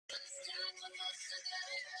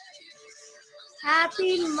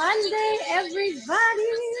Happy Monday, everybody.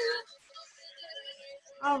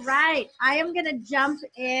 All right, I am going to jump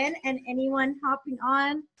in, and anyone hopping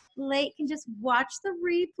on late can just watch the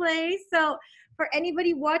replay. So for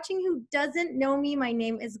anybody watching who doesn't know me, my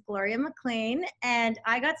name is Gloria McLean, and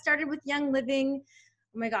I got started with Young Living.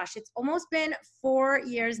 Oh my gosh, it's almost been 4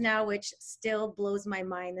 years now, which still blows my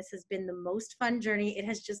mind. This has been the most fun journey. It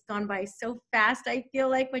has just gone by so fast. I feel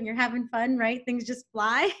like when you're having fun, right? Things just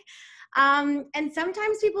fly. And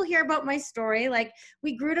sometimes people hear about my story, like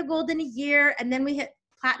we grew to gold in a year and then we hit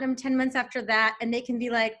platinum 10 months after that. And they can be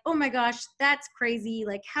like, oh my gosh, that's crazy.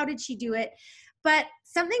 Like, how did she do it? But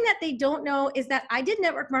something that they don't know is that I did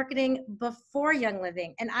network marketing before Young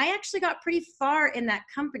Living, and I actually got pretty far in that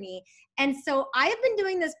company. And so I have been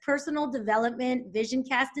doing this personal development vision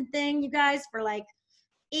casting thing, you guys, for like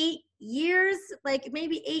 8 years, like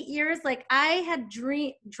maybe 8 years. Like I had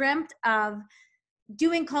dreamt of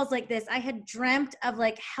doing calls like this. I had dreamt of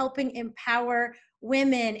like helping empower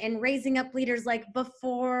women and raising up leaders like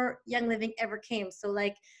before Young Living ever came. So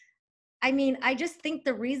like, I mean, I just think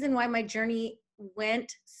the reason why my journey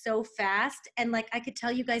went so fast, and like I could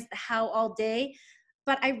tell you guys the how all day,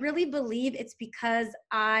 but I really believe it's because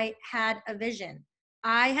I had a vision.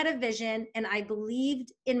 I had a vision and I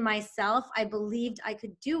believed in myself. I believed I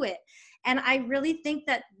could do it. And I really think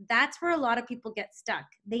that that's where a lot of people get stuck.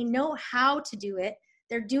 They know how to do it.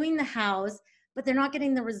 They're doing the hows, but they're not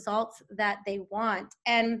getting the results that they want.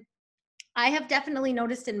 And I have definitely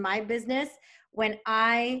noticed in my business, when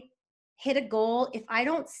I hit a goal, if I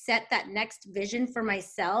don't set that next vision for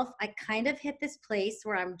myself, I kind of hit this place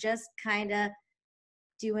where I'm just kind of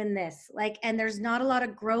doing this, like, and there's not a lot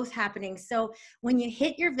of growth happening. So when you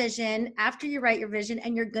hit your vision, after you write your vision,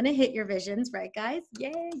 and you're going to hit your visions, right guys?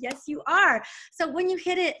 Yay. Yes, you are. So when you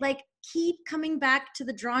hit it, like, keep coming back to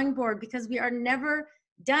the drawing board, because we are never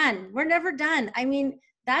done. We're never done. I mean,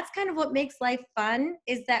 that's kind of what makes life fun,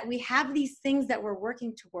 is that we have these things that we're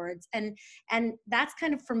working towards. And that's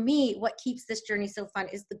kind of, for me, what keeps this journey so fun,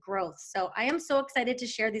 is the growth. So I am so excited to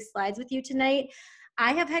share these slides with you tonight.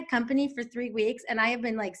 I have had company for 3 weeks, and I have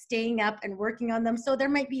been like staying up and working on them. So there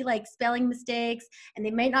might be like spelling mistakes, and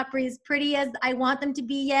they might not be as pretty as I want them to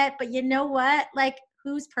be yet, but you know what? Like,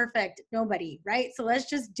 who's perfect? Nobody, right? So let's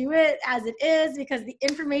just do it as it is, because the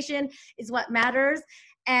information is what matters.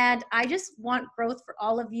 And I just want growth for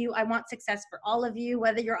all of you. I want success for all of you,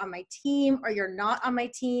 whether you're on my team or you're not on my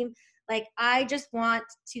team. Like, I just want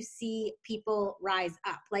to see people rise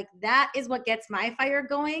up. Like, that is what gets my fire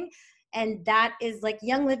going. And that is, like,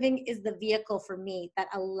 Young Living is the vehicle for me that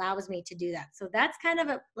allows me to do that. So that's kind of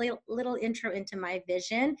a little intro into my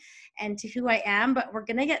vision and to who I am, but we're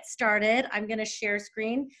going to get started. I'm going to share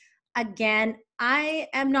screen. Again, I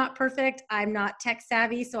am not perfect. I'm not tech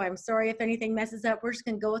savvy, so I'm sorry if anything messes up. We're just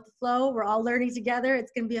going to go with the flow. We're all learning together.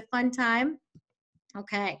 It's going to be a fun time.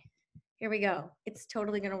 Okay, here we go. It's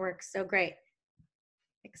totally going to work so great.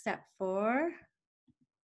 Except for,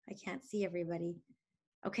 I can't see everybody.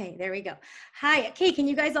 Okay, there we go. Hi. Okay, can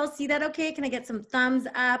you guys all see that okay? Can I get some thumbs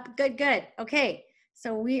up? Good, good. Okay,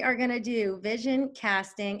 so we are going to do vision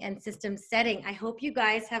casting and system setting. I hope you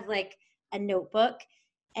guys have like a notebook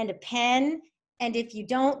and a pen. And if you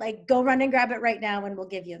don't, like, go run and grab it right now, and we'll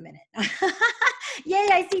give you a minute. Yay,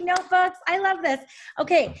 I see notebooks. I love this.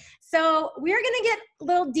 Okay, so we're going to get a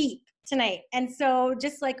little deep tonight. And so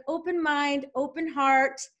just like open mind, open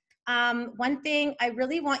heart. One thing, I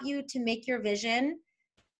really want you to make your vision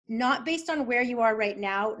not based on where you are right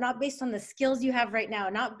now, not based on the skills you have right now,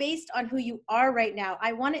 not based on who you are right now.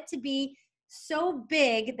 I want it to be so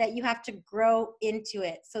big that you have to grow into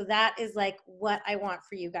it. So that is like what I want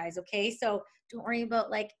for you guys. Okay. So don't worry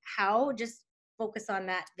about like how, just focus on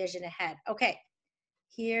that vision ahead. Okay.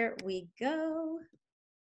 Here we go.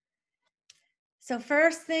 So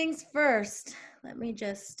first things first, let me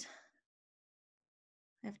just,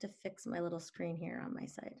 I have to fix my little screen here on my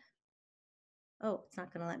side. Oh, it's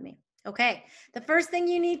not going to let me. Okay. The first thing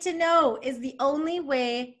you need to know is the only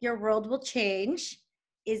way your world will change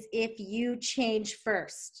is if you change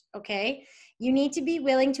first. Okay. You need to be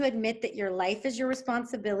willing to admit that your life is your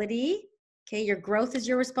responsibility. Okay. Your growth is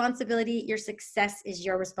your responsibility. Your success is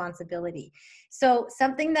your responsibility. So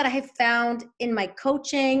something that I have found in my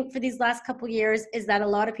coaching for these last couple of years is that a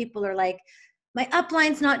lot of people are like, my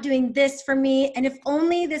upline's not doing this for me. And if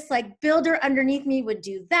only this like builder underneath me would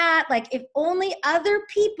do that, like if only other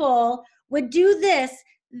people would do this,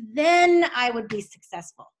 then I would be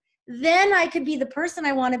successful. Then I could be the person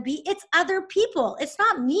I want to be. It's other people. It's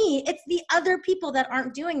not me. It's the other people that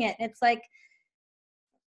aren't doing it. It's like,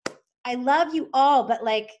 I love you all, but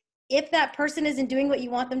like, if that person isn't doing what you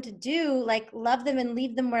want them to do, like love them and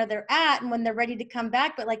leave them where they're at and when they're ready to come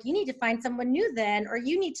back. But like, you need to find someone new then, or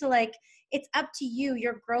you need to like, it's up to you.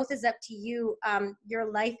 Your growth is up to you. Your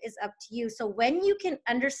life is up to you. So when you can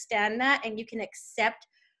understand that and you can accept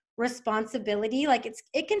responsibility, like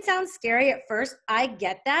it can sound scary at first. I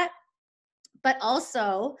get that. But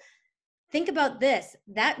also think about this.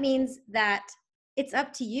 That means that it's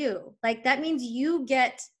up to you. Like that means you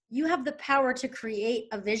have the power to create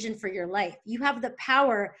a vision for your life. You have the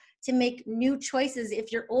power to make new choices.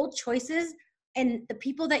 If your old choices and the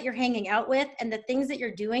people that you're hanging out with and the things that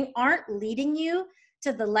you're doing aren't leading you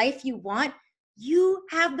to the life you want, you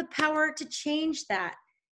have the power to change that.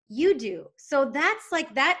 You do. So that's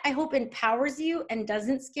like, that I hope empowers you and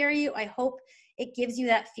doesn't scare you. I hope it gives you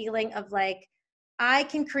that feeling of like, I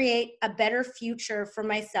can create a better future for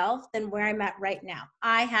myself than where I'm at right now.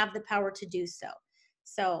 I have the power to do so.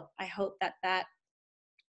 So I hope that that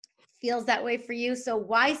feels that way for you. So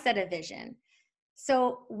why set a vision?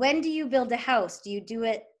 So when do you build a house? You do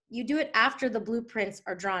it after the blueprints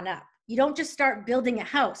are drawn up. You don't just start building a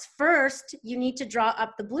house. First, you need to draw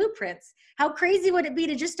up the blueprints. How crazy would it be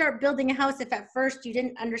to just start building a house if at first you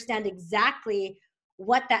didn't understand exactly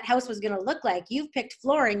what that house was going to look like? You've picked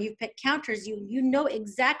flooring, you've picked counters, you know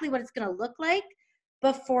exactly what it's going to look like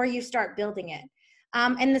before you start building it.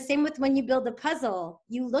 And the same with when you build a puzzle,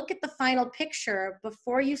 you look at the final picture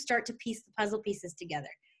before you start to piece the puzzle pieces together.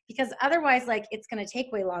 Because otherwise, like, it's going to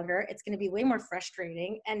take way longer. It's going to be way more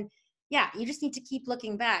frustrating. And yeah, you just need to keep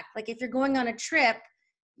looking back. Like if you're going on a trip,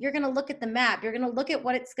 you're going to look at the map. You're going to look at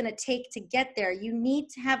what it's going to take to get there. You need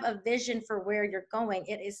to have a vision for where you're going.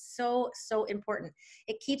 It is so, so important.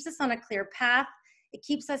 It keeps us on a clear path. It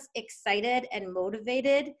keeps us excited and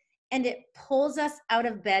motivated. And it pulls us out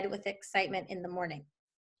of bed with excitement in the morning.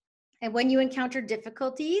 And when you encounter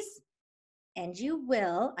difficulties, and you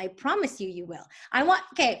will, I promise you, you will.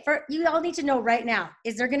 Okay, for you all need to know right now,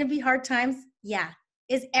 is there going to be hard times? Yeah.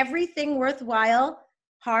 Is everything worthwhile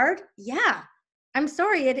hard? Yeah. I'm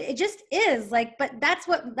sorry, it just is like, but that's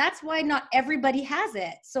why not everybody has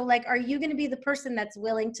it. So like, are you going to be the person that's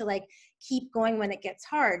willing to like keep going when it gets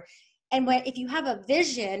hard? And if you have a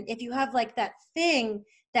vision, if you have like that thing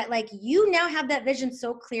that like, you now have that vision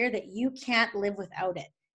so clear that you can't live without it.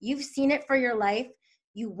 You've seen it for your life.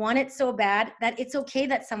 You want it so bad that it's okay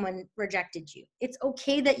that someone rejected you. It's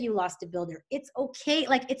okay that you lost a builder. It's okay.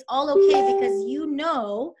 Like it's all okay because you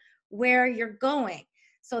know where you're going.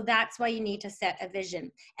 So that's why you need to set a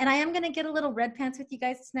vision. And I am going to get a little red pants with you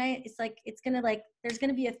guys tonight. It's like, it's going to like, there's going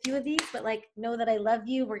to be a few of these, but like, know that I love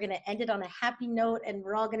you. We're going to end it on a happy note and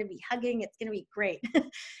we're all going to be hugging. It's going to be great.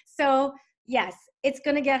 So yes, it's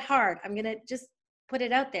going to get hard. I'm going to just put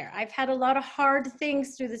it out there. I've had a lot of hard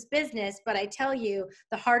things through this business, but I tell you,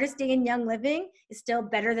 the hardest day in Young Living is still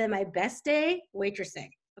better than my best day waitressing.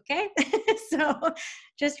 Okay. So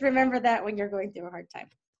just remember that when you're going through a hard time.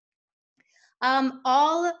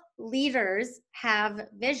 All leaders have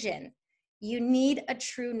vision. You need a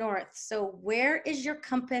true north. So where is your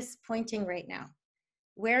compass pointing right now?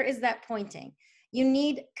 Where is that pointing? You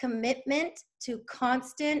need commitment to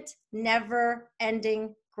constant,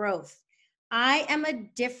 never-ending growth. I am a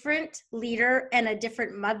different leader and a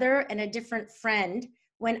different mother and a different friend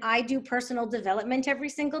when I do personal development every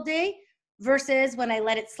single day versus when I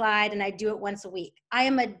let it slide and I do it once a week. I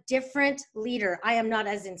am a different leader. I am not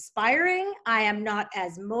as inspiring. I am not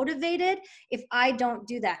as motivated if I don't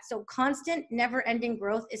do that. So constant, never-ending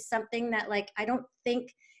growth is something that like, I don't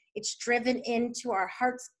think it's driven into our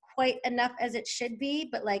hearts quite enough as it should be,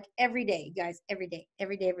 but like every day, guys, every day.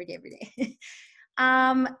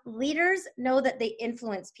 Leaders know that they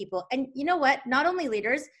influence people. And you know what? Not only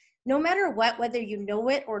leaders, no matter what, whether you know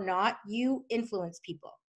it or not, you influence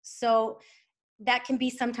people. So that can be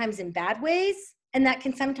sometimes in bad ways and that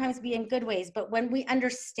can sometimes be in good ways. But when we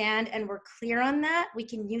understand and we're clear on that, we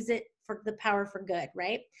can use it for the power for good,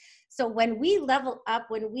 right? So when we level up,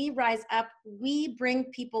 when we rise up, we bring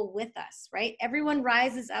people with us, right? Everyone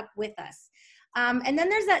rises up with us. And then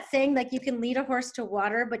there's that saying, like, you can lead a horse to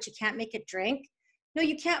water, but you can't make it drink. No,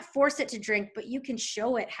 you can't force it to drink, but you can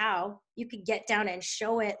show it how. You could get down and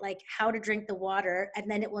show it like how to drink the water, and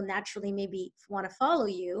then it will naturally maybe want to follow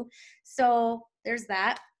you. So there's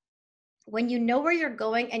that. When you know where you're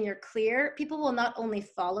going and you're clear, people will not only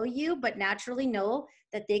follow you, but naturally know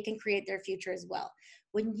that they can create their future as well.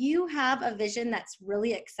 When you have a vision that's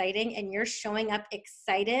really exciting and you're showing up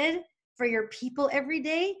excited for your people every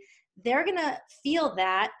day, they're going to feel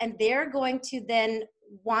that and they're going to then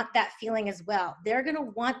want that feeling as well. They're going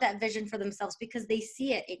to want that vision for themselves because they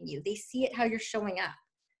see it in you. They see it how you're showing up.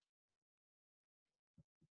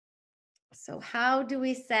 So how do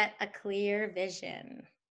we set a clear vision?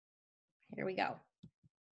 Here we go.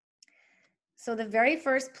 So the very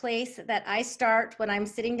first place that I start when I'm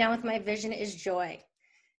sitting down with my vision is joy.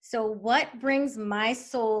 So what brings my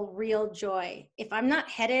soul real joy? If I'm not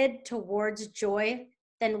headed towards joy,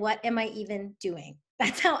 then what am I even doing?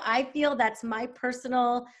 That's how I feel. That's my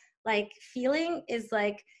personal feeling, is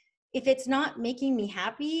like, if it's not making me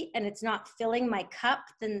happy and it's not filling my cup,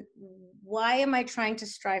 then why am I trying to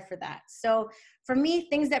strive for that? So for me,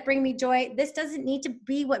 things that bring me joy, this doesn't need to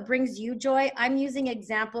be what brings you joy. I'm using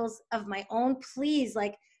examples of my own. Please,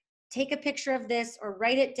 take a picture of this or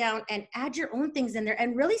write it down and add your own things in there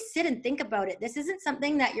and really sit and think about it. This isn't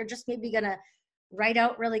something that you're just maybe going to write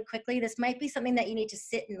out really quickly. This might be something that you need to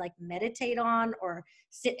sit and meditate on, or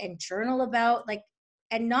sit and journal about,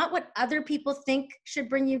 and not what other people think should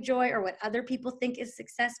bring you joy or what other people think is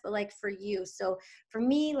success, but for you. So for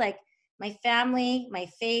me, my family, my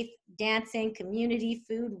faith, dancing, community,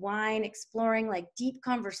 food, wine, exploring, deep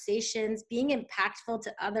conversations, being impactful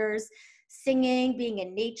to others, singing, being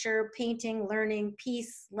in nature, painting, learning,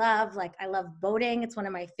 peace, love. I love boating. It's one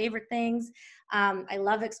of my favorite things. I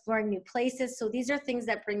love exploring new places. So these are things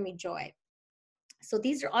that bring me joy. So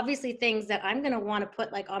these are obviously things that I'm going to want to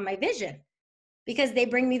put on my vision, because they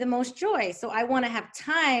bring me the most joy. So I want to have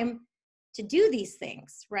time to do these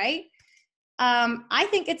things, right? I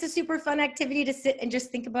think it's a super fun activity to sit and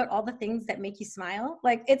just think about all the things that make you smile.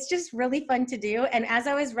 It's just really fun to do. And as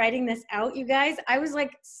I was writing this out, you guys, I was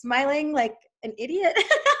smiling like an idiot.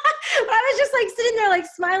 I was just sitting there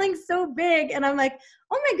smiling so big. And I'm like,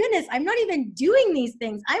 oh my goodness, I'm not even doing these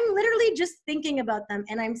things. I'm literally just thinking about them.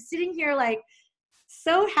 And I'm sitting here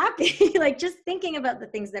so happy, just thinking about the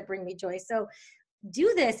things that bring me joy. So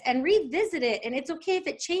do this and revisit it, and it's okay if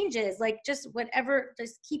it changes, just whatever,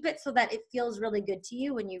 just keep it so that it feels really good to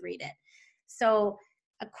you when you read it. So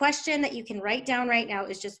a question that you can write down right now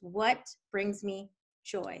is just, what brings me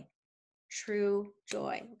joy? True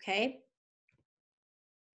joy. Okay.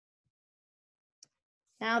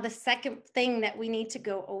 Now the second thing that we need to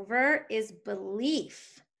go over is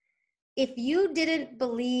belief. If you didn't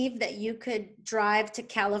believe that you could drive to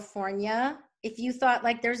California, if you thought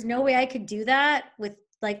there's no way I could do that with,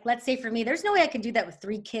 let's say for me, there's no way I could do that with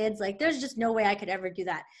 3 kids. There's just no way I could ever do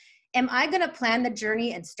that. Am I going to plan the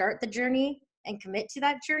journey and start the journey and commit to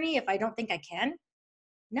that journey if I don't think I can?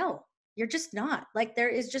 No, you're just not. There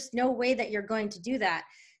is just no way that you're going to do that.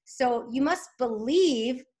 So you must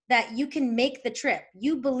believe that you can make the trip.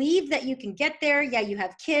 You believe that you can get there. Yeah, you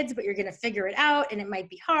have kids, but you're going to figure it out, and it might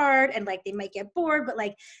be hard, and they might get bored, but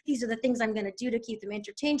these are the things I'm going to do to keep them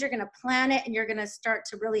entertained. You're going to plan it, and you're going to start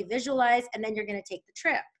to really visualize, and then you're going to take the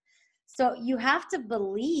trip. So you have to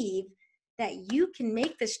believe that you can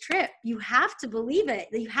make this trip. You have to believe it.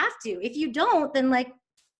 You have to. If you don't, then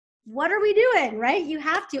what are we doing, right? You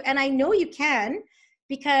have to. And I know you can,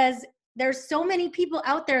 because there's so many people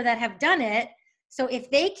out there that have done it. So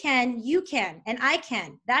if they can, you can, and I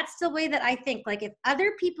can. That's the way that I think. If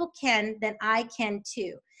other people can, then I can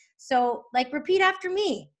too. So repeat after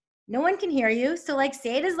me. No one can hear you. So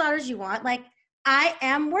say it as loud as you want. I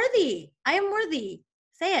am worthy. I am worthy.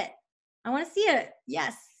 Say it. I want to see it.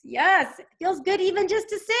 Yes. Yes. It feels good even just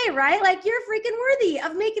to say, right? You're freaking worthy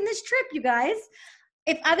of making this trip, you guys.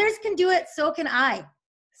 If others can do it, so can I.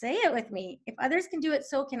 Say it with me. If others can do it,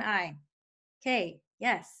 so can I. Okay.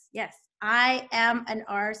 Yes. Yes. I am an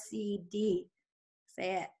RCD.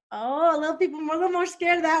 Say it. Oh, a little more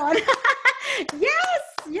scared of that one. Yes.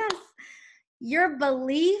 Yes. Your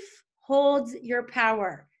belief holds your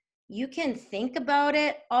power. You can think about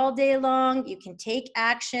it all day long. You can take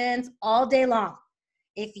actions all day long.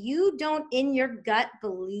 If you don't in your gut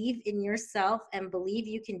believe in yourself and believe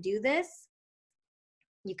you can do this,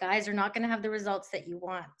 you guys are not going to have the results that you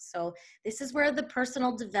want. So this is where the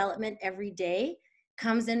personal development every day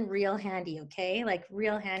comes in real handy. Okay.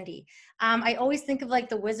 Real handy. I always think of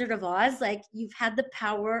the Wizard of Oz. You've had the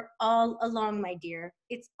power all along, my dear.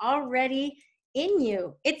 It's already in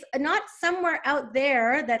you. It's not somewhere out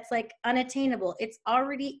there that's unattainable. It's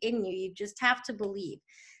already in you. You just have to believe.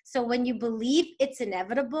 So when you believe it's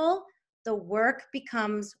inevitable, the work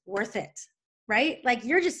becomes worth it. Right?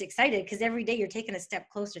 You're just excited because every day you're taking a step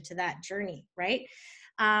closer to that journey, right?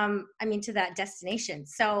 To that destination.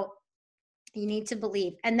 So you need to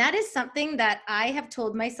believe. And that is something that I have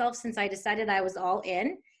told myself since I decided I was all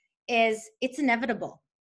in, is it's inevitable.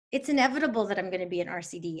 It's inevitable that I'm going to be an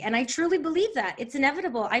RCD. And I truly believe that. It's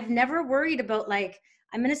inevitable. I've never worried about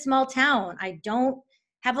I'm in a small town. I don't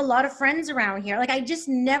have a lot of friends around here. I just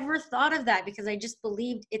never thought of that, because I just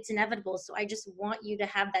believed it's inevitable. So I just want you to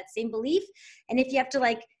have that same belief. And if you have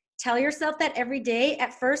to Tell yourself that every day.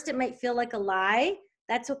 At first, it might feel like a lie.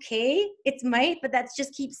 That's okay. It might, but that's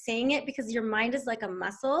just keep saying it because your mind is like a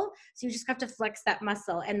muscle. So you just have to flex that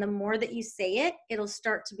muscle. And the more that you say it, it'll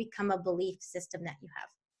start to become a belief system that you have.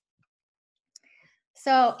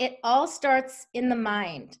 So it all starts in the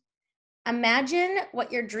mind. Imagine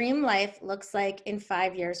what your dream life looks like in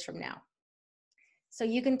 5 years from now. So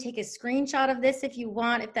you can take a screenshot of this if you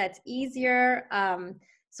want, if that's easier.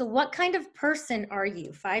 So what kind of person are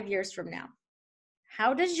you 5 years from now?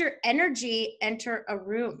 How does your energy enter a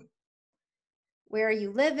room? Where are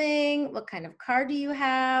you living? What kind of car do you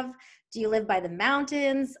have? Do you live by the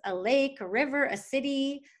mountains, a lake, a river, a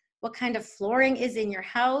city? What kind of flooring is in your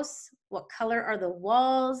house? What color are the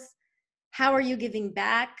walls? How are you giving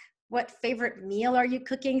back? What favorite meal are you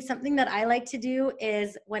cooking? Something that I like to do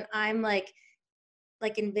is when I'm like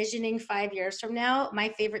envisioning 5 years from now, my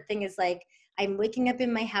favorite thing is like, I'm waking up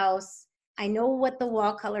in my house. I know what the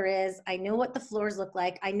wall color is. I know what the floors look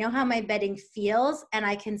like. I know how my bedding feels, and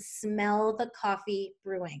I can smell the coffee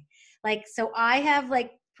brewing. Like, so I have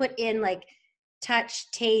like put in like touch,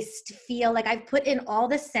 taste, feel, like I've put in all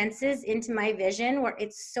the senses into my vision where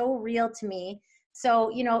it's so real to me. So,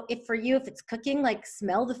 you know, if for you, if it's cooking, like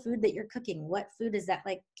smell the food that you're cooking. What food is that?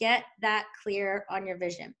 Like get that clear on your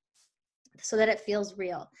vision so that it feels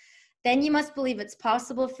real. Then you must believe it's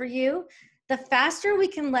possible for you. The faster we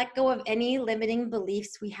can let go of any limiting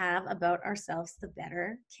beliefs we have about ourselves, the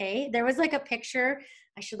better, okay? There was like a picture,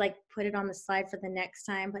 I should like put it on the slide for the next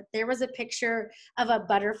time, but there was a picture of a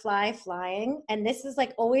butterfly flying, and this is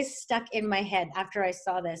like always stuck in my head after I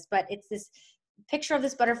saw this, but it's this picture of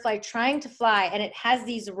this butterfly trying to fly, and it has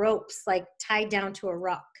these ropes like tied down to a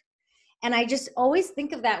rock. And I just always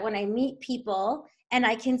think of that when I meet people and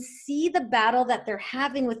I can see the battle that they're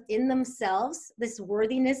having within themselves, this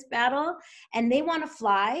worthiness battle, and they want to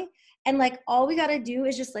fly. And like, all we got to do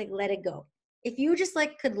is just like, let it go. If you just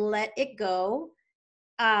like could let it go,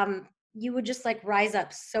 you would just like rise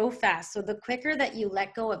up so fast. So the quicker that you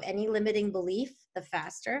let go of any limiting belief, the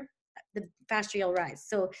faster you'll rise.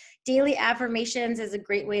 So daily affirmations is a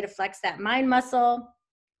great way to flex that mind muscle.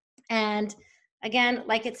 And again,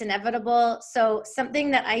 like it's inevitable. So something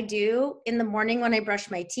that I do in the morning when I brush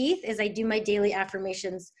my teeth is I do my daily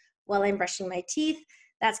affirmations while I'm brushing my teeth.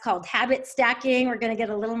 That's called habit stacking. We're going to get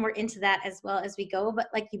a little more into that as well as we go. But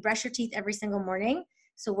like, you brush your teeth every single morning.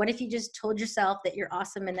 So what if you just told yourself that you're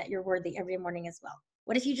awesome and that you're worthy every morning as well?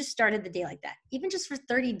 What if you just started the day like that? Even just for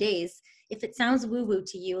 30 days, if it sounds woo-woo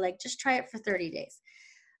to you, like just try it for 30 days.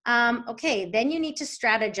 Okay, then you need to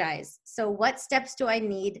strategize. So what steps do I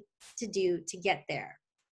need to do to get there?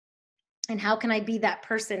 And how can I be that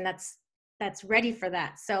person that's ready for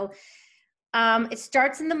that? So it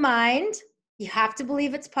starts in the mind. You have to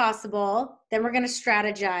believe it's possible. Then we're going to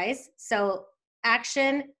strategize. So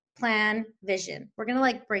action, plan, vision. We're going to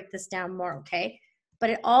like break this down more, okay? But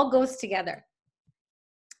it all goes together.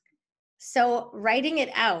 So writing it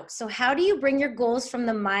out. So how do you bring your goals from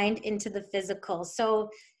the mind into the physical?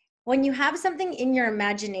 So when you have something in your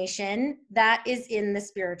imagination, that is in the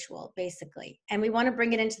spiritual, basically, and we want to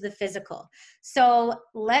bring it into the physical. So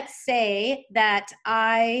let's say that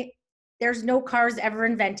there's no cars ever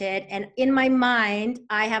invented, and in my mind,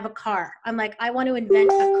 I have a car. I'm like, I want to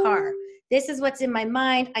invent a car. This is what's in my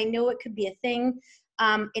mind. I know it could be a thing.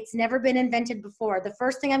 It's never been invented before. The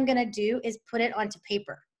first thing I'm going to do is put it onto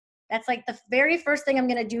paper. That's like the very first thing I'm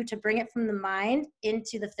going to do to bring it from the mind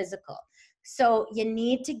into the physical. So you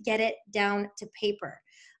need to get it down to paper.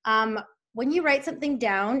 When you write something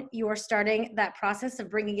down, you are starting that process of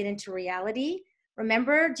bringing it into reality.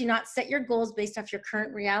 Remember, do not set your goals based off your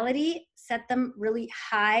current reality. Set them really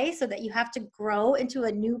high so that you have to grow into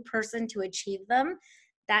a new person to achieve them.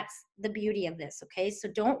 That's the beauty of this, okay? So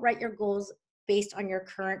don't write your goals based on your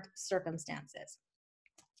current circumstances.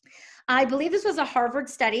 I believe this was a Harvard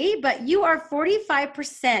study, but you are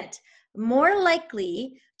 45% more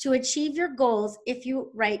likely to achieve your goals if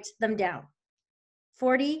you write them down.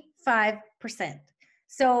 45%.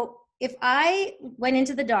 So if I went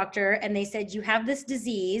into the doctor and they said, you have this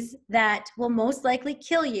disease that will most likely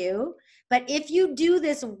kill you, but if you do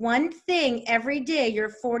this one thing every day,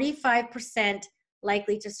 you're 45%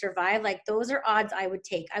 likely to survive. Like, those are odds I would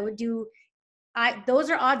take. Those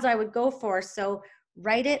are odds I would go for. So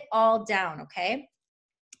write it all down, okay?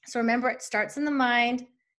 So remember, it starts in the mind,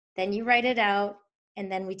 then you write it out,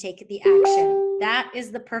 and then we take the action. That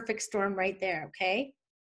is the perfect storm right there, okay?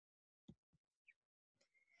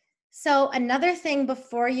 So another thing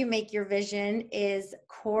before you make your vision is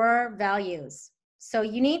core values. So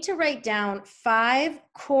you need to write down 5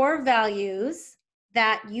 core values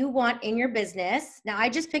that you want in your business. Now, I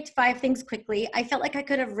just picked 5 things quickly. I felt like I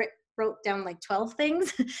could have wrote down like 12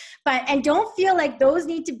 things, and don't feel like those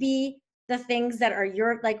need to be the things that are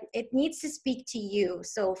your, like, it needs to speak to you.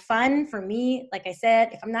 So fun for me, like I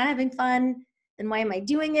said, if I'm not having fun, then why am I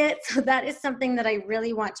doing it? So that is something that I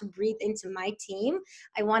really want to breathe into my team.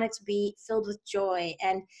 I want it to be filled with joy,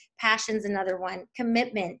 and passion's another one.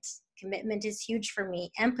 Commitment is huge for me.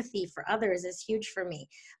 Empathy for others is huge for me.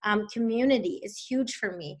 Community is huge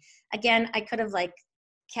for me. Again, I could have like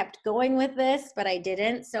kept going with this, but I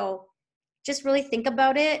didn't. So just really think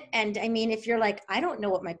about it. And I mean, if you're like, I don't know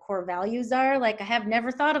what my core values are, like I have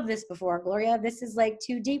never thought of this before, Gloria, this is like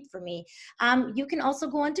too deep for me. You can also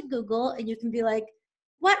go onto Google and you can be like,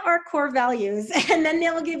 what are core values? And then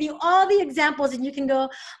they'll give you all the examples and you can go,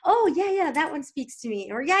 oh yeah, that one speaks to me.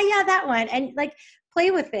 Or yeah, that one. And like play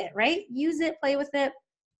with it, right? Use it, play with it.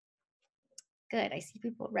 Good, I see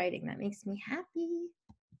people writing. That makes me happy.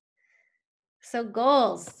 So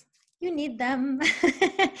goals, you need them.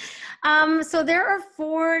 So there are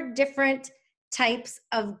 4 different types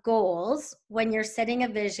of goals when you're setting a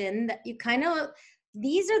vision that you kind of,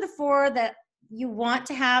 these are the 4 that you want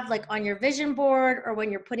to have like on your vision board, or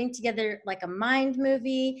when you're putting together like a mind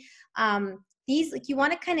movie. These, like, you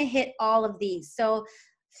want to kind of hit all of these. So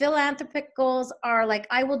philanthropic goals are like,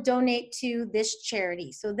 I will donate to this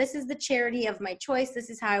charity. So this is the charity of my choice. This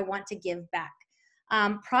is how I want to give back.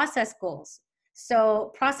 Process goals.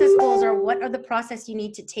 So process goals are, what are the process you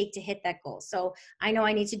need to take to hit that goal? So I know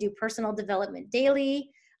I need to do personal development daily.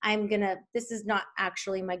 This is not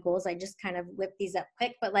actually my goals. I just kind of whip these up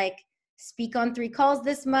quick, but like speak on 3 calls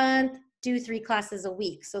this month, do 3 classes a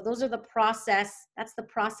week. So those are the process. That's the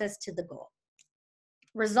process to the goal.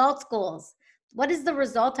 Results goals. What is the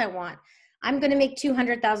result I want? I'm going to make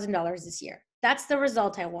 $200,000 this year. That's the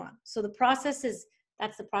result I want. So the process is,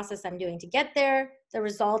 that's the process I'm doing to get there. The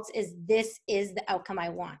results is, this is the outcome I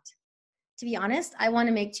want. To be honest, I want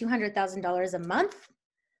to make $200,000 a month.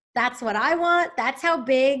 That's what I want. That's how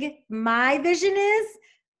big my vision is.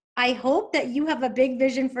 I hope that you have a big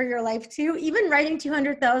vision for your life too. Even writing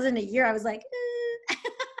 200,000 a year, I was like,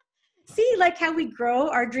 See, like how we grow,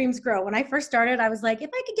 our dreams grow. When I first started, I was like, if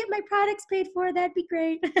I could get my products paid for, that'd be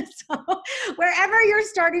great. So wherever you're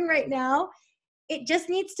starting right now, it just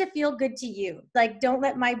needs to feel good to you. Like, don't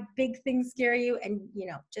let my big things scare you. And,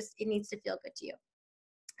 just, it needs to feel good to you.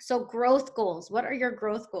 So growth goals, what are your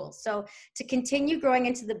growth goals? So to continue growing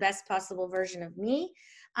into the best possible version of me,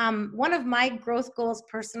 one of my growth goals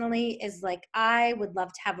personally is like, I would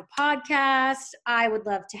love to have a podcast. I would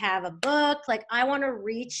love to have a book. Like, I want to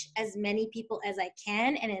reach as many people as I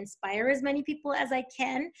can and inspire as many people as I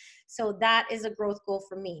can. So that is a growth goal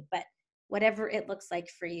for me, but whatever it looks like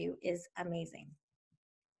for you is amazing.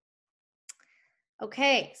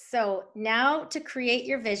 Okay, so now to create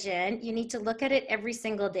your vision, you need to look at it every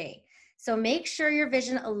single day. So make sure your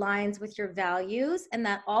vision aligns with your values and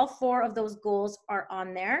that all 4 of those goals are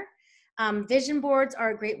on there. Vision boards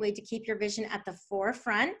are a great way to keep your vision at the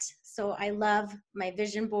forefront. So I love my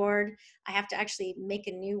vision board. I have to actually make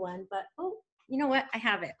a new one, but oh, you know what? I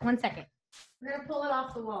have it. One second. We're gonna pull it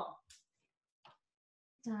off the wall.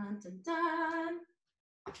 Dun, dun,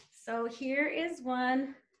 dun. So here is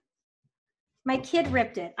one. My kid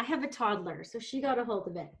ripped it. I have a toddler, so she got a hold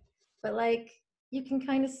of it. But like, you can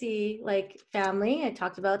kind of see like family. I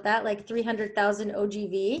talked about that, like 300,000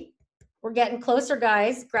 OGV. We're getting closer,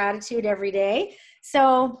 guys. Gratitude every day.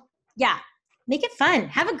 So yeah, make it fun.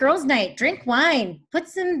 Have a girls' night, drink wine, cut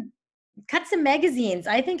some magazines.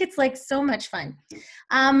 I think it's like so much fun.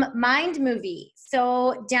 Mind movie.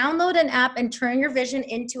 So download an app and turn your vision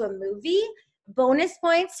into a movie. Bonus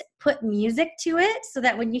points, put music to it so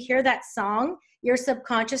that when you hear that song, your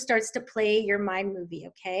subconscious starts to play your mind movie,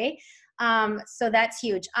 okay? So that's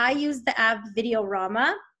huge. I use the app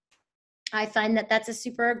Videorama. I find that that's a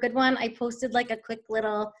super good one. I posted like a quick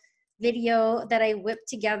little video that I whipped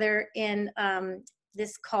together in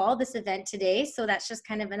this event today. So that's just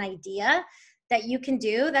kind of an idea that you can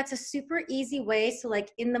do. That's a super easy way. So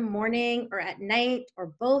like in the morning or at night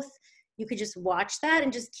or both, you could just watch that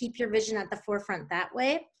and just keep your vision at the forefront that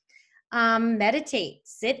way. Meditate,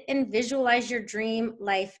 sit and visualize your dream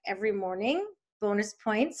life every morning. Bonus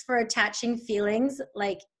points for attaching feelings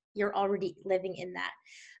like you're already living in that.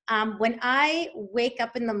 When I wake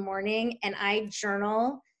up in the morning and I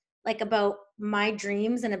journal like about my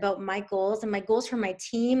dreams and about my goals and my goals for my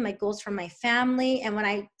team, my goals for my family, and when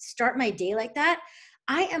I start my day like that,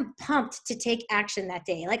 I am pumped to take action that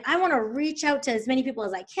day. Like, I want to reach out to as many people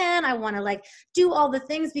as I can. I want to like do all the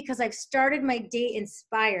things because I've started my day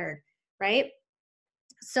inspired, right?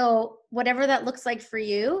 So whatever that looks like for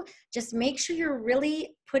you, just make sure you're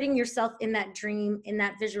really putting yourself in that dream, in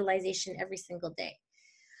that visualization every single day.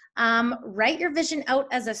 Write your vision out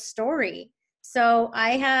as a story. So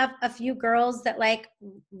I have a few girls that like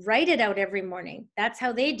write it out every morning. That's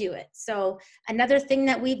how they do it. So another thing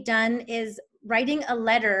that we've done is writing a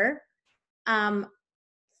letter um,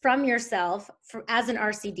 from yourself as an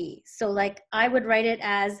RCD. So like I would write it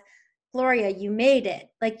as, Gloria, you made it.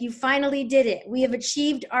 Like you finally did it. We have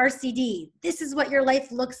achieved RCD. This is what your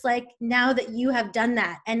life looks like now that you have done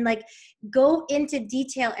that. And like go into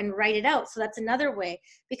detail and write it out. So that's another way,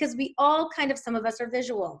 because we all kind of, some of us are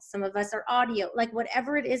visual, some of us are audio, like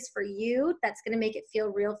whatever it is for you, that's going to make it feel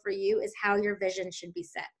real for you is how your vision should be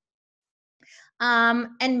set.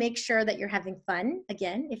 And make sure that you're having fun.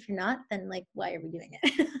 Again, if you're not, then like, why are we doing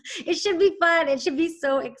it? It should be fun. It should be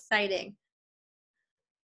so exciting.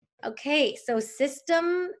 Okay, so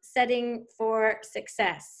system setting for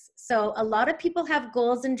success. So a lot of people have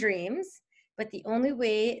goals and dreams, but the only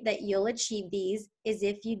way that you'll achieve these is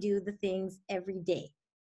if you do the things every day.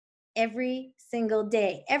 Every single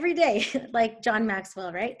day, every day, like John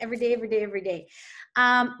Maxwell, right? Every day, every day, every day.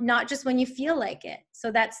 Not just when you feel like it. So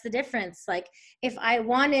that's the difference. Like if I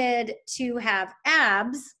wanted to have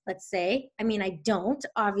abs, let's say, I mean, I don't,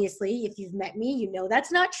 obviously, if you've met me, you know that's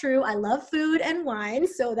not true. I love food and wine,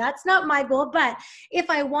 so that's not my goal. But if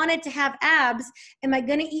I wanted to have abs, am I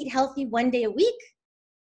going to eat healthy one day a week?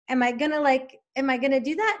 Am I going to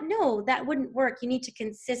do that? No, that wouldn't work. You need to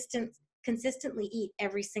consistently eat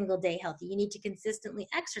every single day healthy. You need to consistently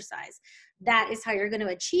exercise. That is how you're going to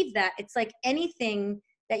achieve that. It's like anything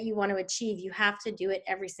that you want to achieve, you have to do it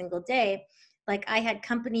every single day. Like I had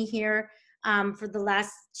company here for the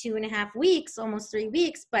last 2.5 weeks, almost 3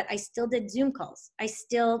 weeks, but I still did Zoom calls. I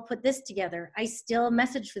still put this together. I still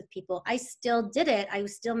messaged with people. I still did it. I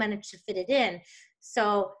still managed to fit it in.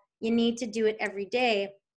 So you need to do it every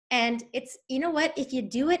day. And it's, you know what, if you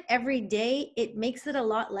do it every day, it makes it a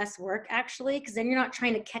lot less work actually, because then you're not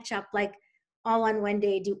trying to catch up like all on one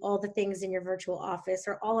day, do all the things in your virtual office,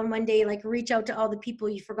 or all on one day, like reach out to all the people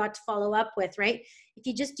you forgot to follow up with, right? If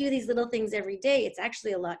you just do these little things every day, it's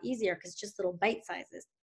actually a lot easier because it's just little bite sizes.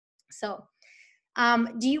 So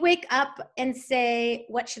do you wake up and say,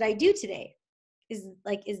 what should I do today? Is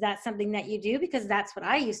that something that you do? Because that's what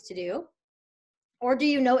I used to do. Or do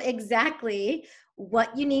you know exactly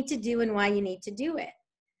what you need to do and why you need to do it?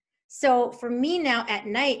 So for me now at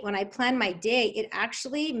night, when I plan my day, it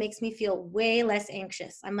actually makes me feel way less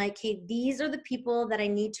anxious. I'm like, hey, these are the people that I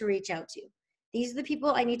need to reach out to. These are the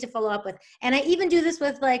people I need to follow up with. And I even do this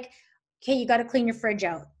with like, okay, you got to clean your fridge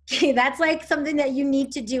out. Okay, that's like something that you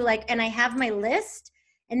need to do. Like, and I have my list,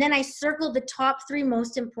 and then I circle the top 3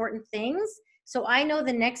 most important things. So I know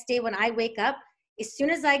the next day when I wake up, as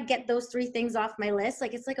soon as I get those 3 things off my list,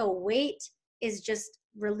 like it's like a weight is just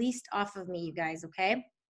released off of me, you guys, okay?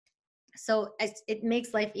 So it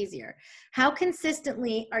makes life easier. How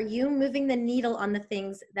consistently are you moving the needle on the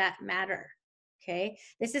things that matter? Okay,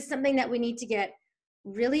 this is something that we need to get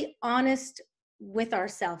really honest with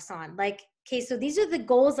ourselves on. Like, okay, so these are the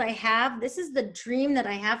goals I have. This is the dream that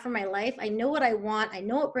I have for my life. I know what I want. I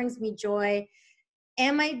know what brings me joy.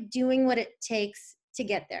 Am I doing what it takes to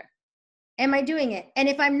get there? Am I doing it? And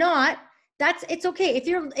if I'm not, it's okay. If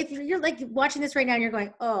you're like watching this right now and you're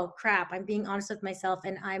going, oh crap, I'm being honest with myself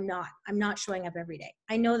and I'm not showing up every day.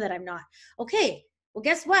 I know that I'm not. Okay, well,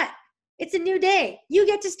 guess what? It's a new day. You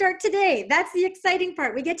get to start today. That's the exciting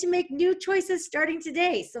part. We get to make new choices starting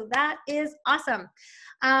today. So that is awesome.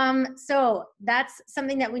 So that's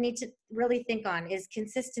something that we need to really think on is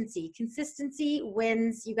consistency. Consistency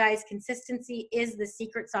wins, you guys. Consistency is the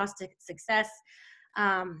secret sauce to success.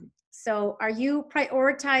 So are you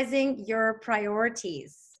prioritizing your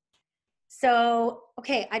priorities? So,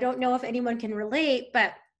 okay, I don't know if anyone can relate,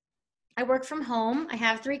 but I work from home. I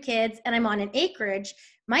have 3 kids and I'm on an acreage.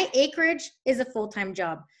 My acreage is a full-time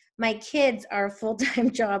job. My kids are a full-time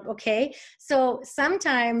job, okay? So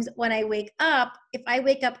sometimes when I wake up, if I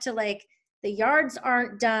wake up to like the yards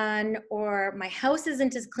aren't done or my house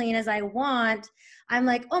isn't as clean as I want, I'm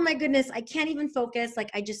like, oh my goodness, I can't even focus. Like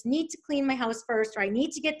I just need to clean my house first, or I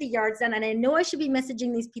need to get the yards done. And I know I should be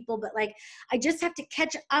messaging these people, but like, I just have to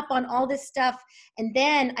catch up on all this stuff. And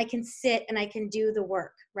then I can sit and I can do the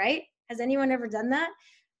work, right? Has anyone ever done that?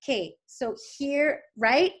 Okay, so here,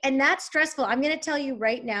 right? And that's stressful. I'm going to tell you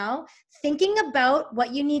right now, thinking about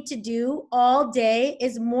what you need to do all day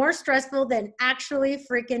is more stressful than actually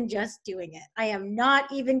freaking just doing it. I am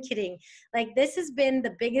not even kidding. Like this has been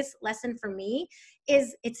the biggest lesson for me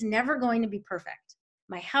is it's never going to be perfect.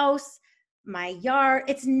 My house, my yard.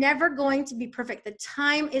 It's never going to be perfect. The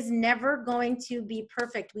time is never going to be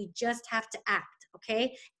perfect. We just have to act,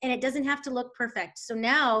 okay? And it doesn't have to look perfect. So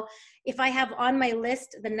now, if I have on my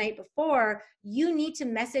list the night before, you need to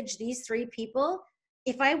message these 3 people.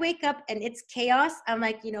 If I wake up and it's chaos, I'm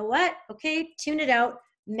like, you know what? Okay, tune it out,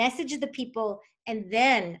 message the people, and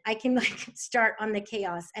then I can like start on the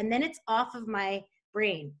chaos. And then it's off of my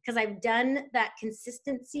brain because I've done that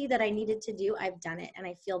consistency that I needed to do. I've done it and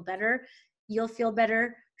I feel better. You'll feel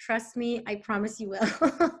better. Trust me, I promise you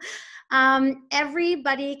will.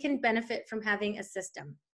 Everybody can benefit from having a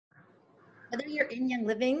system, whether you're in Young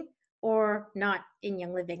Living or not in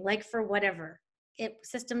Young Living, like for whatever.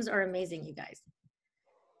 Systems are amazing, you guys.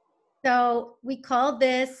 So we call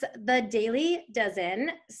this the Daily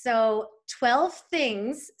Dozen. So 12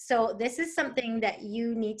 things. So this is something that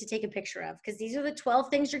you need to take a picture of because these are the 12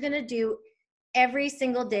 things you're going to do every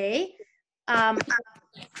single day.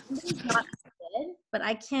 Somebody's not muted, but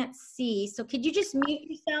I can't see. So could you just mute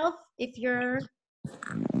yourself if you're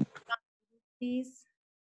not, please?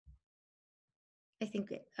 I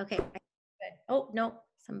think it, okay, good. Oh, no,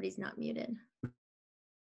 somebody's not muted.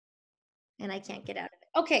 And I can't get out of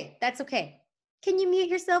it. Okay, that's okay. Can you mute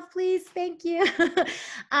yourself, please? Thank you.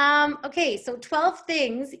 Okay, so 12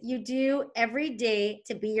 things you do every day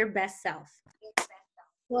to be your best self.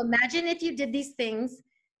 Well, imagine if you did these things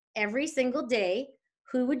every single day,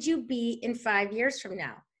 who would you be in 5 years from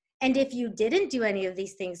now? And if you didn't do any of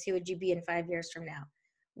these things, who would you be in 5 years from now?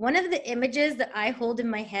 One of the images that I hold in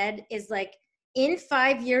my head is like, in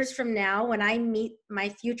 5 years from now, when I meet my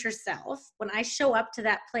future self, when I show up to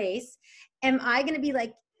that place, am I going to be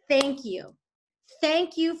like, thank you.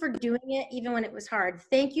 Thank you for doing it even when it was hard.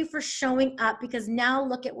 Thank you for showing up because now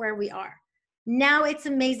look at where we are. Now it's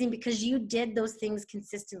amazing because you did those things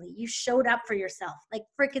consistently. You showed up for yourself. Like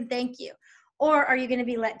freaking thank you. Or are you going to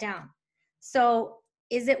be let down? So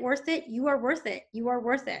is it worth it? You are worth it. You are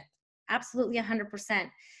worth it. Absolutely 100%.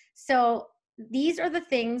 So these are the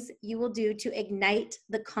things you will do to ignite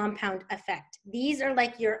the compound effect. These are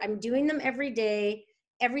like I'm doing them every day.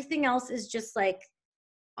 Everything else is just like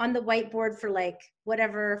on the whiteboard for like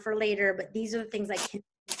whatever for later, but these are the things I can.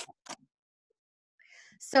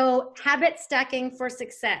 So habit stacking for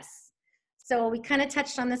success. So we kind of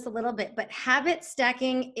touched on this a little bit, but habit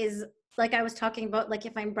stacking is like I was talking about, like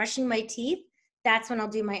if I'm brushing my teeth, that's when I'll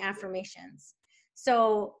do my affirmations.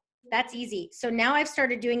 So that's easy. So now I've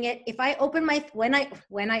started doing it. If I open my, when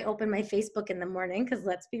I open my Facebook in the morning, because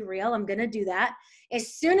let's be real, I'm going to do that.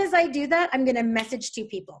 As soon as I do that, I'm going to message 2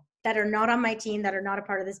 people that are not on my team, that are not a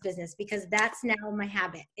part of this business, because that's now my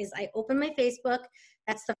habit is I open my Facebook.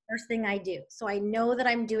 That's the first thing I do. So I know that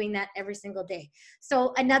I'm doing that every single day.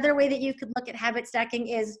 So another way that you could look at habit stacking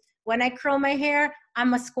is when I curl my hair,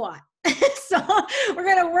 I'm a squat. So we're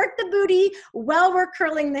going to work the booty while we're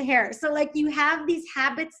curling the hair. So like you have these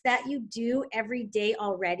habits that you do every day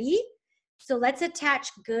already. So let's attach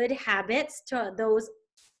good habits to those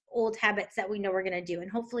old habits that we know we're going to do.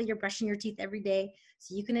 And hopefully you're brushing your teeth every day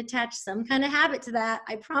so you can attach some kind of habit to that.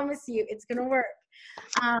 I promise you it's going to work.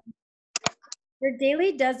 Your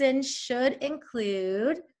daily dozen should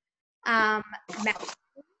include,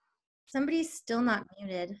 somebody's still not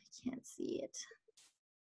muted. I can't see it.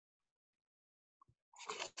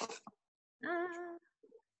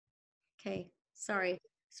 Okay, sorry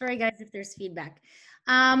guys if there's feedback.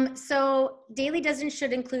 So daily dozen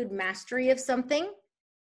should include mastery of something,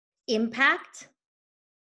 impact,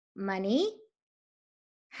 money,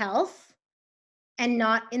 health, and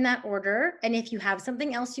not in that order. And if you have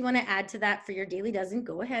something else you want to add to that for your daily dozen,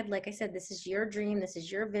 go ahead. Like I said, this is your dream, this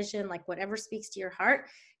is your vision, like whatever speaks to your heart,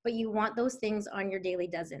 but you want those things on your daily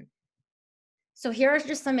dozen. So here are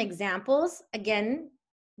just some examples. Again,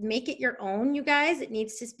 make it your own, you guys. It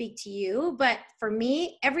needs to speak to you. But for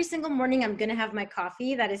me, every single morning, I'm going to have my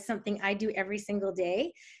coffee. That is something I do every single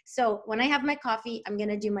day. So when I have my coffee, I'm going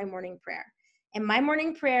to do my morning prayer. And my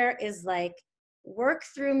morning prayer is like, work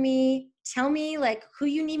through me. Tell me like who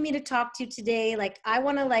you need me to talk to today. Like I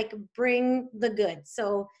want to like bring the good.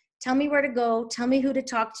 So tell me where to go. Tell me who to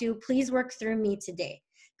talk to. Please work through me today.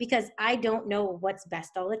 Because I don't know what's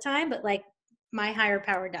best all the time, but like my higher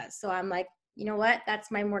power does. So I'm like, you know what? That's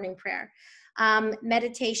my morning prayer.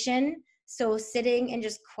 Meditation. So sitting and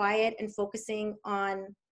just quiet and focusing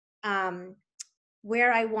on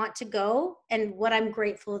where I want to go and what I'm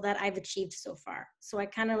grateful that I've achieved so far. So I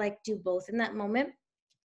kind of like do both in that moment.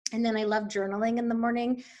 And then I love journaling in the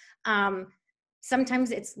morning.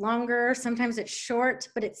 Sometimes it's longer, sometimes it's short,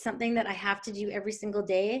 but it's something that I have to do every single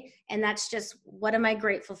day. And that's just, what am I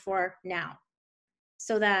grateful for now?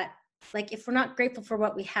 So that like, if we're not grateful for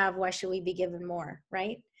what we have, why should we be given more,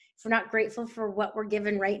 right? if we're not grateful for what we're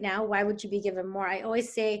given right now, why would you be given more? I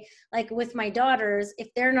always say, like with my daughters,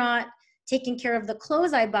 if they're not taking care of the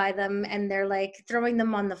clothes I buy them and they're like throwing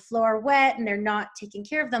them on the floor wet and they're not taking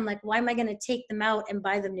care of them, like, why am I going to take them out and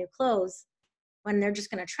buy them new clothes when they're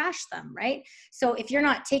just going to trash them, right? So if you're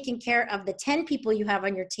not taking care of the 10 people you have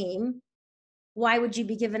on your team, why would you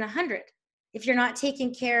be given 100? If you're not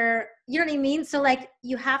taking care, you know what I mean? So like,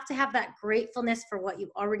 you have to have that gratefulness for what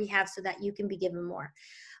you already have so that you can be given more.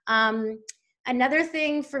 Another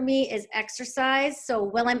thing for me is exercise. So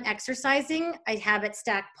while I'm exercising, I habit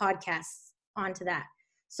stack podcasts onto that.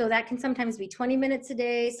 So that can sometimes be 20 minutes a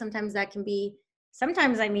day. Sometimes that can be,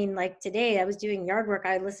 I mean, like today I was doing yard work.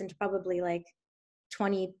 I listened to probably like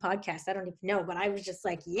 20 podcasts. I don't even know, but I was just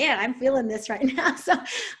like, yeah, I'm feeling this right now. So,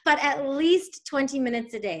 but at least 20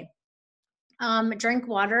 minutes a day. Drink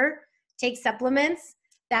water, take supplements.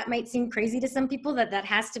 That might seem crazy to some people that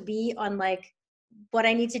has to be on like what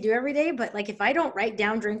I need to do every day. But like, if I don't write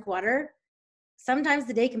down drink water, sometimes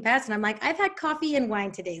the day can pass and I'm like, I've had coffee and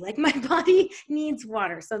wine today. Like my body needs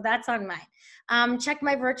water. So that's on mine. Check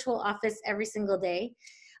my virtual office every single day.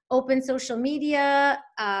 Open social media,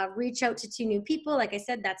 reach out to 2 new people. Like I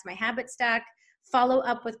said, that's my habit stack. Follow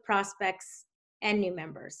up with prospects and new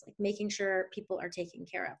members, like making sure people are taken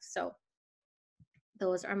care of. So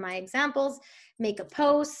those are my examples. Make a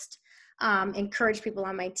post, encourage people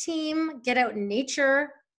on my team, get out in nature.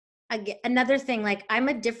 Another thing, like I'm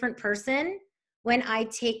a different person when I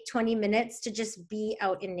take 20 minutes to just be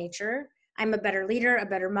out in nature. I'm a better leader, a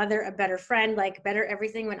better mother, a better friend, like better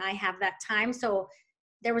everything when I have that time. So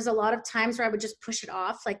there was a lot of times where I would just push it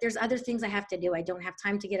off. Like there's other things I have to do. I don't have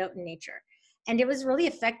time to get out in nature. And it was really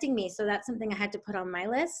affecting me. So that's something I had to put on my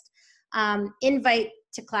list. Invite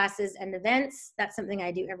to classes and events. That's something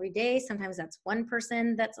I do every day. Sometimes that's one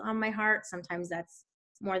person that's on my heart. Sometimes that's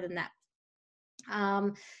more than that.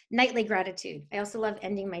 Nightly gratitude. I also love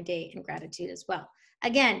ending my day in gratitude as well.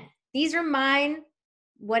 Again, these are mine.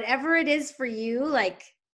 Whatever it is for you, like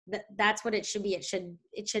that's what it should be. It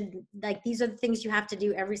should like, these are the things you have to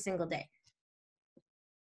do every single day.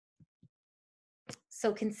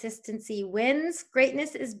 So consistency wins.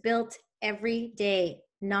 Greatness is built every day,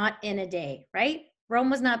 not in a day, right? Rome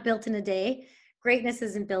was not built in a day. Greatness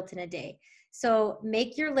isn't built in a day. So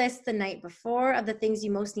make your list the night before of the things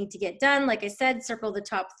you most need to get done. Like I said, circle the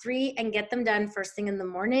top 3 and get them done first thing in the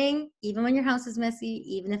morning, even when your house is messy,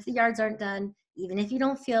 even if the yards aren't done, even if you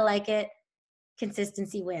don't feel like it.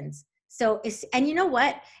 Consistency wins. So, and you know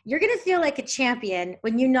what? You're going to feel like a champion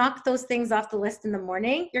when you knock those things off the list in the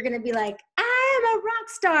morning. You're going to be like, I am a rock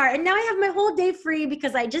star. And now I have my whole day free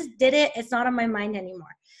because I just did it. It's not on my mind anymore.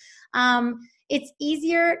 It's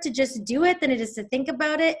easier to just do it than it is to think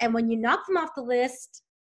about it. And when you knock them off the list,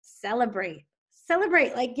 celebrate,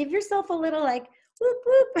 like give yourself a little like, whoop,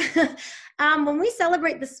 whoop. When we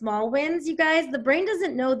celebrate the small wins, you guys, the brain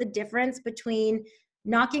doesn't know the difference between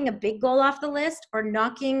knocking a big goal off the list or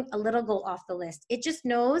knocking a little goal off the list. It just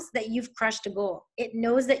knows that you've crushed a goal. It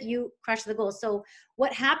knows that you crushed the goal. So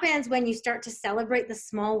what happens when you start to celebrate the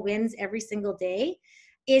small wins every single day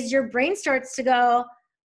is your brain starts to go,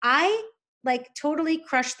 I like totally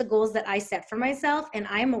crushed the goals that I set for myself and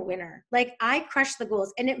I'm a winner. Like I crushed the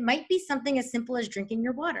goals. And it might be something as simple as drinking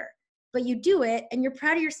your water, but you do it and you're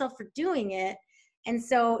proud of yourself for doing it. And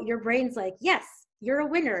so your brain's like, yes, you're a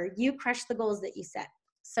winner. You crushed the goals that you set.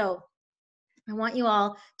 So I want you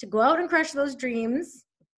all to go out and crush those dreams.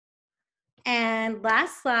 And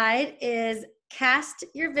last slide is cast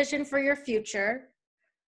your vision for your future.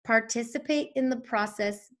 Participate in the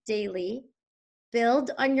process daily.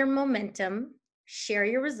 Build on your momentum. Share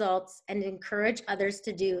your results and encourage others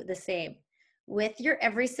to do the same. With your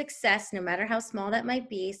every success, no matter how small that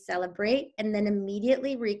might be, celebrate and then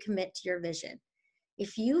immediately recommit to your vision.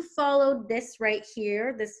 If you followed this right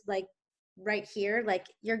here, like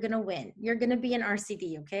you're going to win. You're going to be an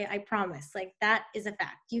RCD, okay? I promise. Like that is a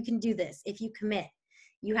fact. You can do this if you commit.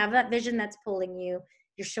 You have that vision that's pulling you.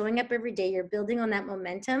 You're showing up every day. You're building on that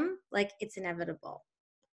momentum. Like it's inevitable.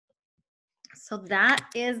 So that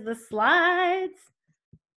is the slides.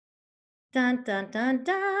 Dun, dun, dun,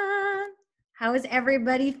 dun. How is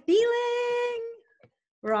everybody feeling?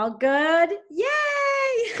 We're all good? Yay!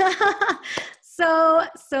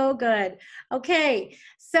 So good. Okay,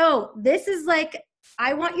 so this is like,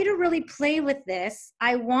 I want you to really play with this.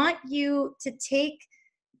 I want you to take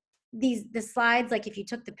the slides, like if you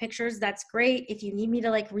took the pictures, that's great. If you need me to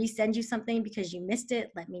like resend you something because you missed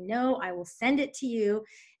it, let me know. I will send it to you.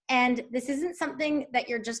 And this isn't something that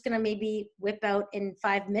you're just gonna maybe whip out in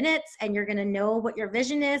 5 minutes and you're gonna know what your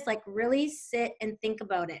vision is. Like really sit and think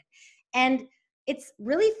about it. And it's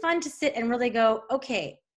really fun to sit and really go,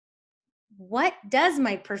 okay, what does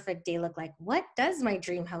my perfect day look like? What does my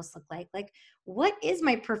dream house look like? Like, what is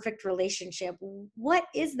my perfect relationship? What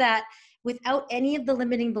is that without any of the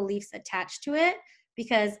limiting beliefs attached to it?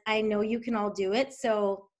 Because I know you can all do it.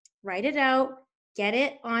 So write it out, get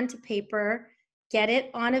it onto paper, get it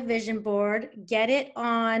on a vision board, get it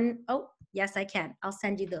on, oh, yes, I can. I'll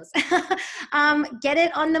send you those. Get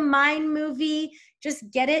it on the Mind movie. Just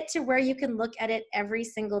get it to where you can look at it every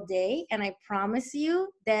single day. And I promise you,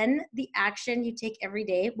 then the action you take every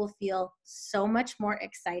day will feel so much more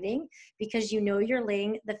exciting because you know you're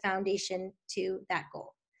laying the foundation to that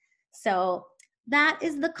goal. So that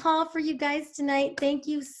is the call for you guys tonight. Thank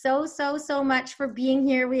you so, so, so much for being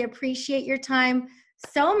here. We appreciate your time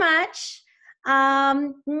so much.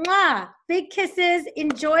 Mwah, big kisses.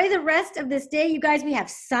 Enjoy the rest of this day. You guys, we have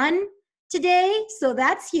sun today, so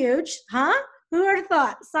that's huge, huh? Who would have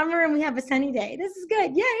thought? Summer and we have a sunny day. This is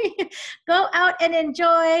good. Yay. Go out and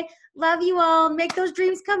enjoy. Love you all. Make those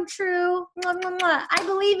dreams come true. Mwah, mwah, mwah. I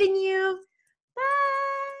believe in you. Bye.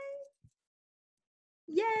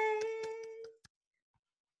 Yay.